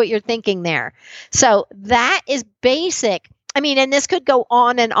like what you're thinking there. So that is basic. I mean, and this could go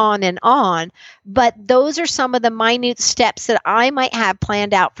on and on and on, but those are some of the minute steps that I might have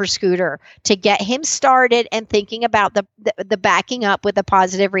planned out for Scooter to get him started and thinking about the backing up with the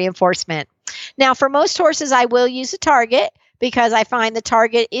positive reinforcement. Now, for most horses, I will use a target because I find the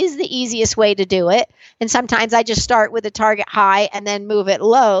target is the easiest way to do it. And sometimes I just start with a target high and then move it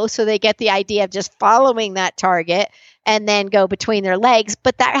low so they get the idea of just following that target and then go between their legs.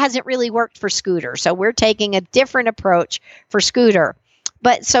 But that hasn't really worked for Scooter. So we're taking a different approach for Scooter.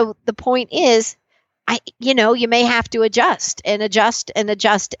 But so the point is, you may have to adjust and adjust and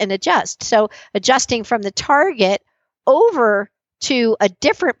adjust and adjust. So adjusting from the target over to a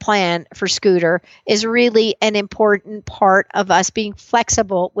different plan for Scooter is really an important part of us being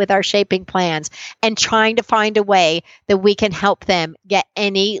flexible with our shaping plans and trying to find a way that we can help them get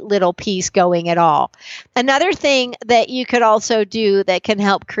any little piece going at all. Another thing that you could also do that can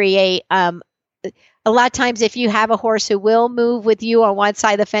help create, a lot of times if you have a horse who will move with you on one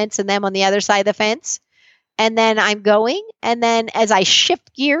side of the fence and them on the other side of the fence, and then I'm going, and then as I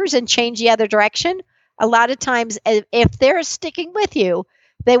shift gears and change the other direction, a lot of times, if they're sticking with you,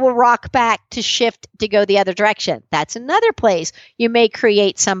 they will rock back to shift to go the other direction. That's another place you may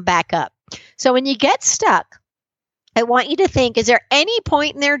create some backup. So when you get stuck, I want you to think, is there any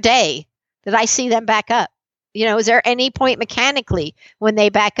point in their day that I see them back up? Is there any point mechanically when they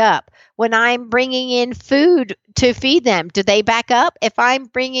back up? When I'm bringing in food to feed them, do they back up? If I'm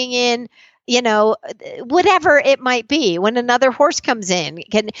bringing in whatever it might be, when another horse comes in,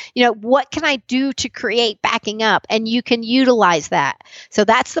 what can I do to create backing up? And you can utilize that. So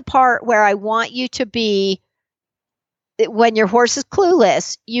that's the part where I want you to be. When your horse is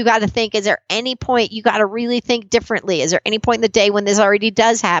clueless, you got to think, is there any point you got to really think differently? Is there any point in the day when this already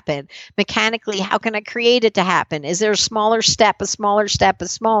does happen? Mechanically, how can I create it to happen? Is there a smaller step, a smaller step, a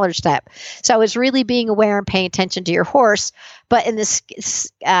smaller step? So it's really being aware and paying attention to your horse. But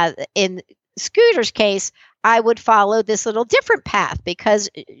in Scooter's case, I would follow this little different path because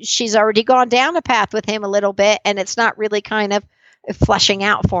she's already gone down a path with him a little bit, and it's not really kind of flushing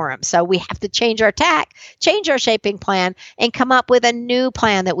out for him. So we have to change our tack, change our shaping plan, and come up with a new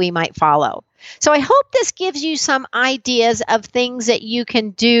plan that we might follow. So I hope this gives you some ideas of things that you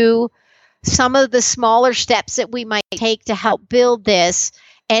can do, some of the smaller steps that we might take to help build this,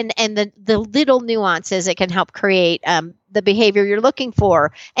 and the little nuances that can help create the behavior you're looking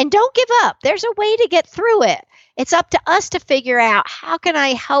for. And don't give up. There's a way to get through it. It's up to us to figure out, how can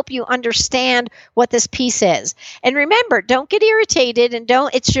I help you understand what this piece is? And remember, don't get irritated, and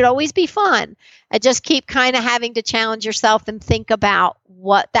it should always be fun. Just keep kind of having to challenge yourself and think about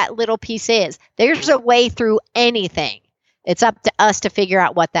what that little piece is. There's a way through anything. It's up to us to figure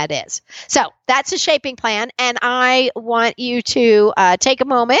out what that is. So that's a shaping plan. And I want you to take a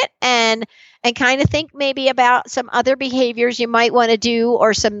moment and kind of think maybe about some other behaviors you might want to do,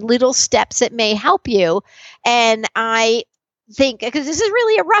 or some little steps that may help you. And I think, because this is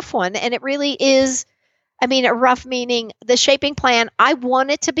really a rough one, and it really is, a rough meaning the shaping plan, I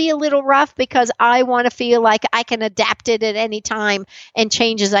want it to be a little rough because I want to feel like I can adapt it at any time and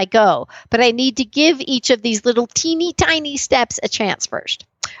change as I go. But I need to give each of these little teeny tiny steps a chance first.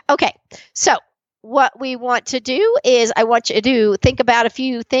 Okay, so what we want to do is I want you to think about a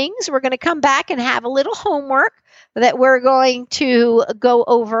few things. We're going to come back and have a little homework that we're going to go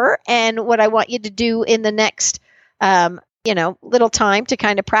over, and what I want you to do in the next, little time to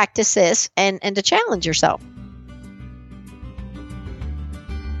kind of practice this and to challenge yourself.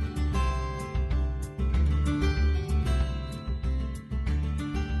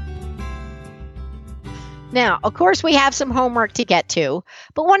 Now, of course, we have some homework to get to,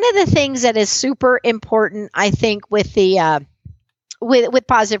 but one of the things that is super important, I think, with the with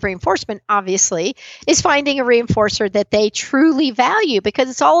positive reinforcement, obviously, is finding a reinforcer that they truly value, because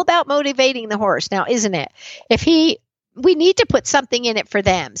it's all about motivating the horse now, isn't it? We need to put something in it for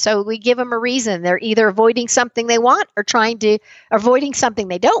them. So we give them a reason. They're either avoiding something they want or avoiding something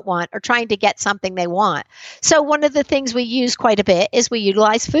they don't want or trying to get something they want. So one of the things we use quite a bit is we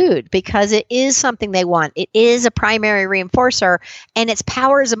utilize food, because it is something they want. It is a primary reinforcer, and its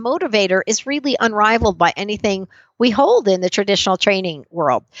power as a motivator is really unrivaled by anything we hold in the traditional training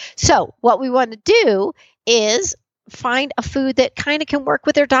world. So what we want to do is find a food that kind of can work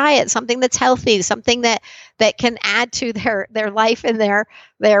with their diet, something that's healthy, something that can add to their life and their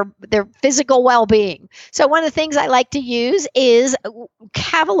physical well-being. So one of the things I like to use is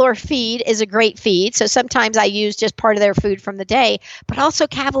Cavalier feed is a great feed. So sometimes I use just part of their food from the day, but also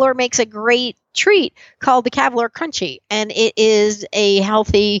Cavalier makes a great treat called the Cavalier Crunchy, and it is a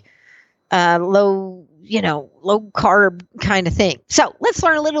healthy, low carb kind of thing. So let's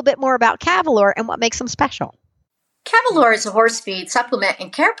learn a little bit more about Cavalier and what makes them special. Cavalier is a horse feed, supplement,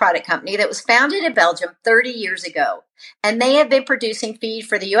 and care product company that was founded in Belgium 30 years ago, and they have been producing feed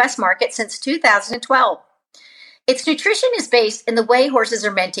for the U.S. market since 2012. Its nutrition is based in the way horses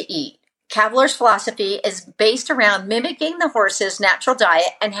are meant to eat. Cavalier's philosophy is based around mimicking the horse's natural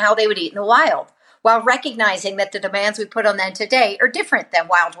diet and how they would eat in the wild, while recognizing that the demands we put on them today are different than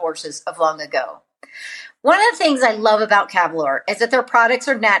wild horses of long ago. One of the things I love about Cavalier is that their products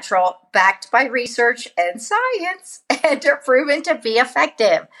are natural, backed by research and science, and are proven to be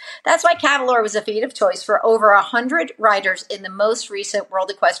effective. That's why Cavalier was a feed of choice for over 100 riders in the most recent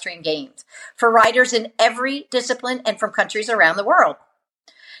World Equestrian Games, for riders in every discipline and from countries around the world.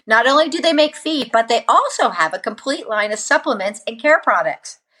 Not only do they make feed, but they also have a complete line of supplements and care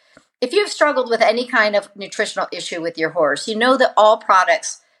products. If you've struggled with any kind of nutritional issue with your horse, you know that all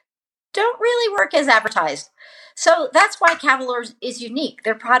products don't really work as advertised. So that's why Cavalier is unique.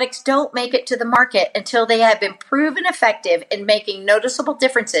 Their products don't make it to the market until they have been proven effective in making noticeable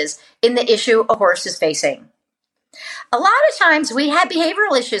differences in the issue a horse is facing. A lot of times we have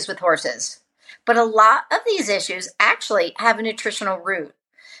behavioral issues with horses, but a lot of these issues actually have a nutritional root.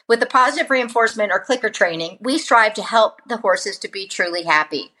 With the positive reinforcement or clicker training, we strive to help the horses to be truly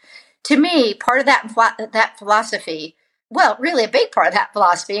happy. To me, part of that philosophy, well, really a big part of that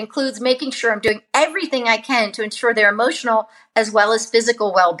philosophy, includes making sure I'm doing everything I can to ensure their emotional as well as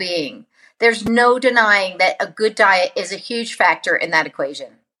physical well-being. There's no denying that a good diet is a huge factor in that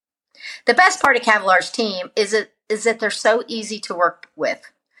equation. The best part of Cavalier's team is that they're so easy to work with.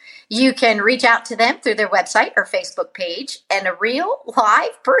 You can reach out to them through their website or Facebook page, and a real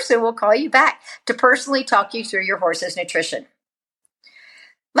live person will call you back to personally talk you through your horse's nutrition.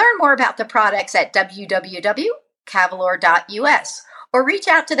 Learn more about the products at www.cavalier.us or reach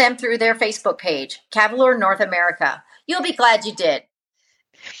out to them through their Facebook page, Cavalier North America. You'll be glad you did.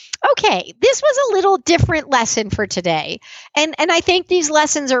 Okay, this was a little different lesson for today. And I think these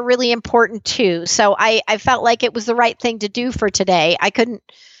lessons are really important too. So I felt like it was the right thing to do for today.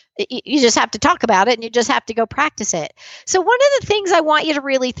 You just have to talk about it and you just have to go practice it. So one of the things I want you to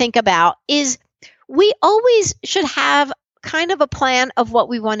really think about is we always should have kind of a plan of what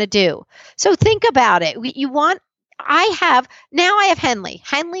we want to do. So think about it. I have Henley.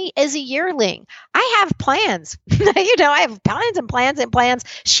 Henley is a yearling. I have plans. I have plans and plans and plans.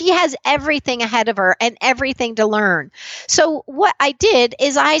 She has everything ahead of her and everything to learn. So what I did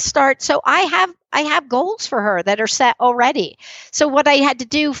is I have goals for her that are set already. So what I had to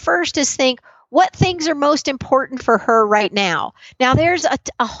do first is think, what things are most important for her right now? Now, there's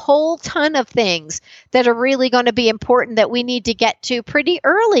a whole ton of things that are really going to be important that we need to get to pretty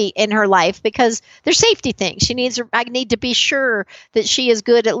early in her life because they're safety things. I need to be sure that she is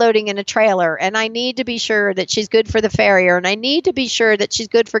good at loading in a trailer, and I need to be sure that she's good for the farrier, and I need to be sure that she's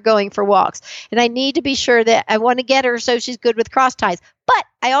good for going for walks, and I need to be sure that I want to get her so she's good with cross ties. But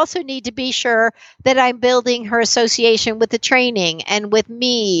I also need to be sure that I'm building her association with the training and with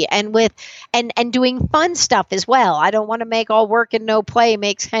me and with and doing fun stuff as well. I don't want to make all work and no play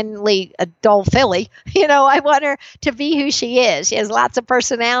makes Henley a dull filly. I want her to be who she is. She has lots of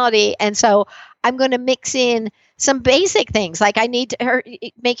personality. And so I'm going to mix in some basic things, like I need her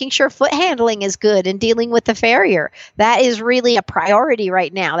making sure foot handling is good and dealing with the farrier. That is really a priority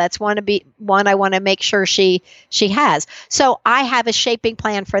right now. That's one I want to make sure she has. So I have a shaping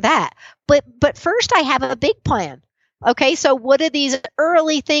plan for that. But first I have a big plan. Okay, so what are these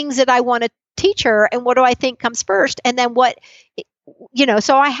early things that I want to teach her, and what do I think comes first? And then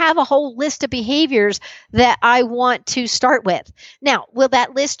so I have a whole list of behaviors that I want to start with. Now, will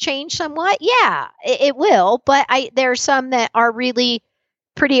that list change somewhat? Yeah, it will, but there are some that are really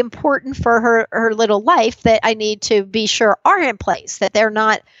pretty important for her little life that I need to be sure are in place, that they're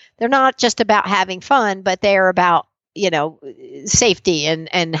not just about having fun, but they're about safety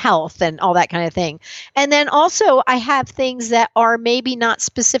and health and all that kind of thing. And then also I have things that are maybe not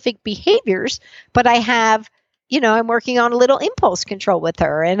specific behaviors, but I have, I'm working on a little impulse control with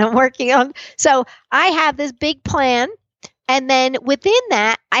her, and so I have this big plan. And then within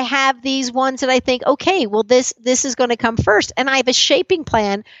that, I have these ones that I think, okay, well, this is going to come first. And I have a shaping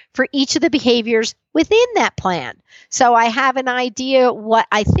plan for each of the behaviors within that plan. So I have an idea what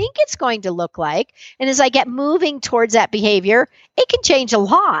I think it's going to look like. And as I get moving towards that behavior, it can change a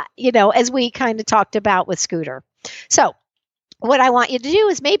lot, as we kind of talked about with Scooter. So what I want you to do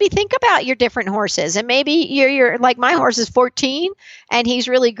is maybe think about your different horses, and maybe you're like, my horse is 14 and he's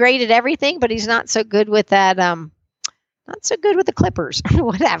really great at everything, but he's not so good with that, not so good with the clippers or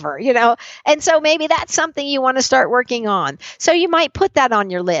whatever, and so maybe that's something you want to start working on. So you might put that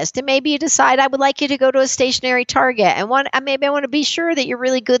on your list, and maybe you decide, I would like you to go to a stationary target, and maybe I want to be sure that you're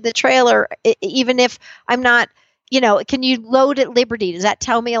really good in the trailer, even if I'm not. Can you load at Liberty? Does that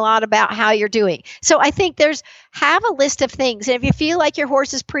tell me a lot about how you're doing? So I think have a list of things. And if you feel like your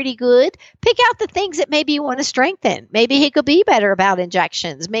horse is pretty good, pick out the things that maybe you want to strengthen. Maybe he could be better about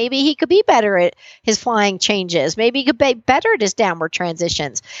injections. Maybe he could be better at his flying changes. Maybe he could be better at his downward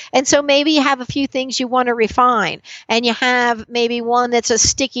transitions. And so maybe you have a few things you want to refine, and you have maybe one that's a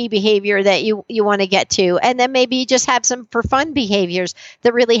sticky behavior that you want to get to. And then maybe you just have some for fun behaviors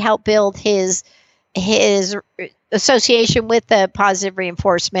that really help build his association with the positive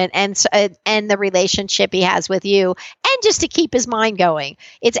reinforcement and the relationship he has with you, and just to keep his mind going.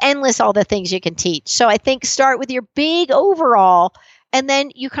 It's endless, all the things you can teach. So I think start with your big overall, and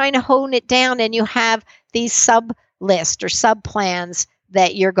then you kind of hone it down, and you have these sub lists or sub plans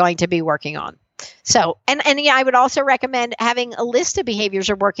that you're going to be working on. So, and yeah, I would also recommend having a list of behaviors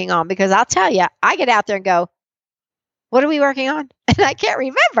you're working on, because I'll tell you, I get out there and go, what are we working on? And I can't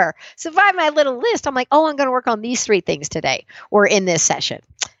remember. So by my little list, I'm like, oh, I'm going to work on these 3 things today or in this session.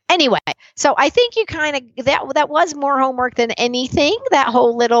 Anyway, so I think you kind of, that was more homework than anything, that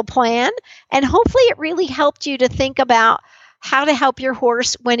whole little plan. And hopefully it really helped you to think about how to help your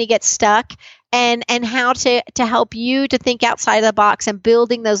horse when he gets stuck, and how to help you to think outside of the box and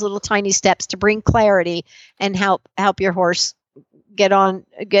building those little tiny steps to bring clarity and help your horse get on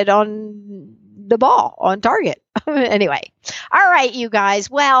the ball, on target. Anyway. All right, you guys.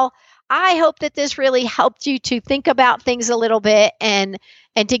 Well, I hope that this really helped you to think about things a little bit and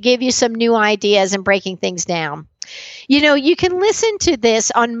to give you some new ideas and breaking things down. You can listen to this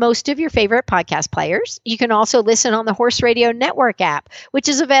on most of your favorite podcast players. You can also listen on the Horse Radio Network app, which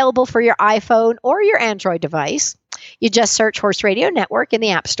is available for your iPhone or your Android device. You just search Horse Radio Network in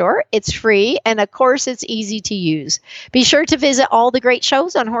the App Store. It's free, and of course, it's easy to use. Be sure to visit all the great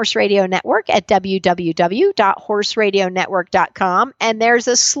shows on Horse Radio Network at www.horseradionetwork.com, and there's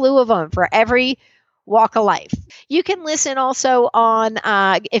a slew of them for every walk of life. You can listen also on,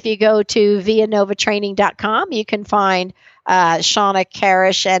 if you go to vianovatraining.com, you can find Shauna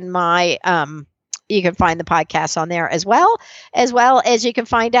Karish and my you can find the podcast on there as well as you can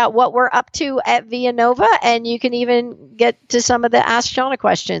find out what we're up to at Villanova, and you can even get to some of the Ask Shauna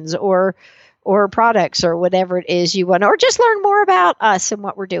questions or products or whatever it is you want, or just learn more about us and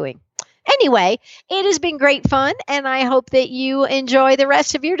what we're doing. Anyway, it has been great fun, and I hope that you enjoy the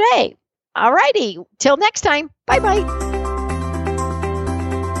rest of your day. All righty. Till next time. Bye-bye.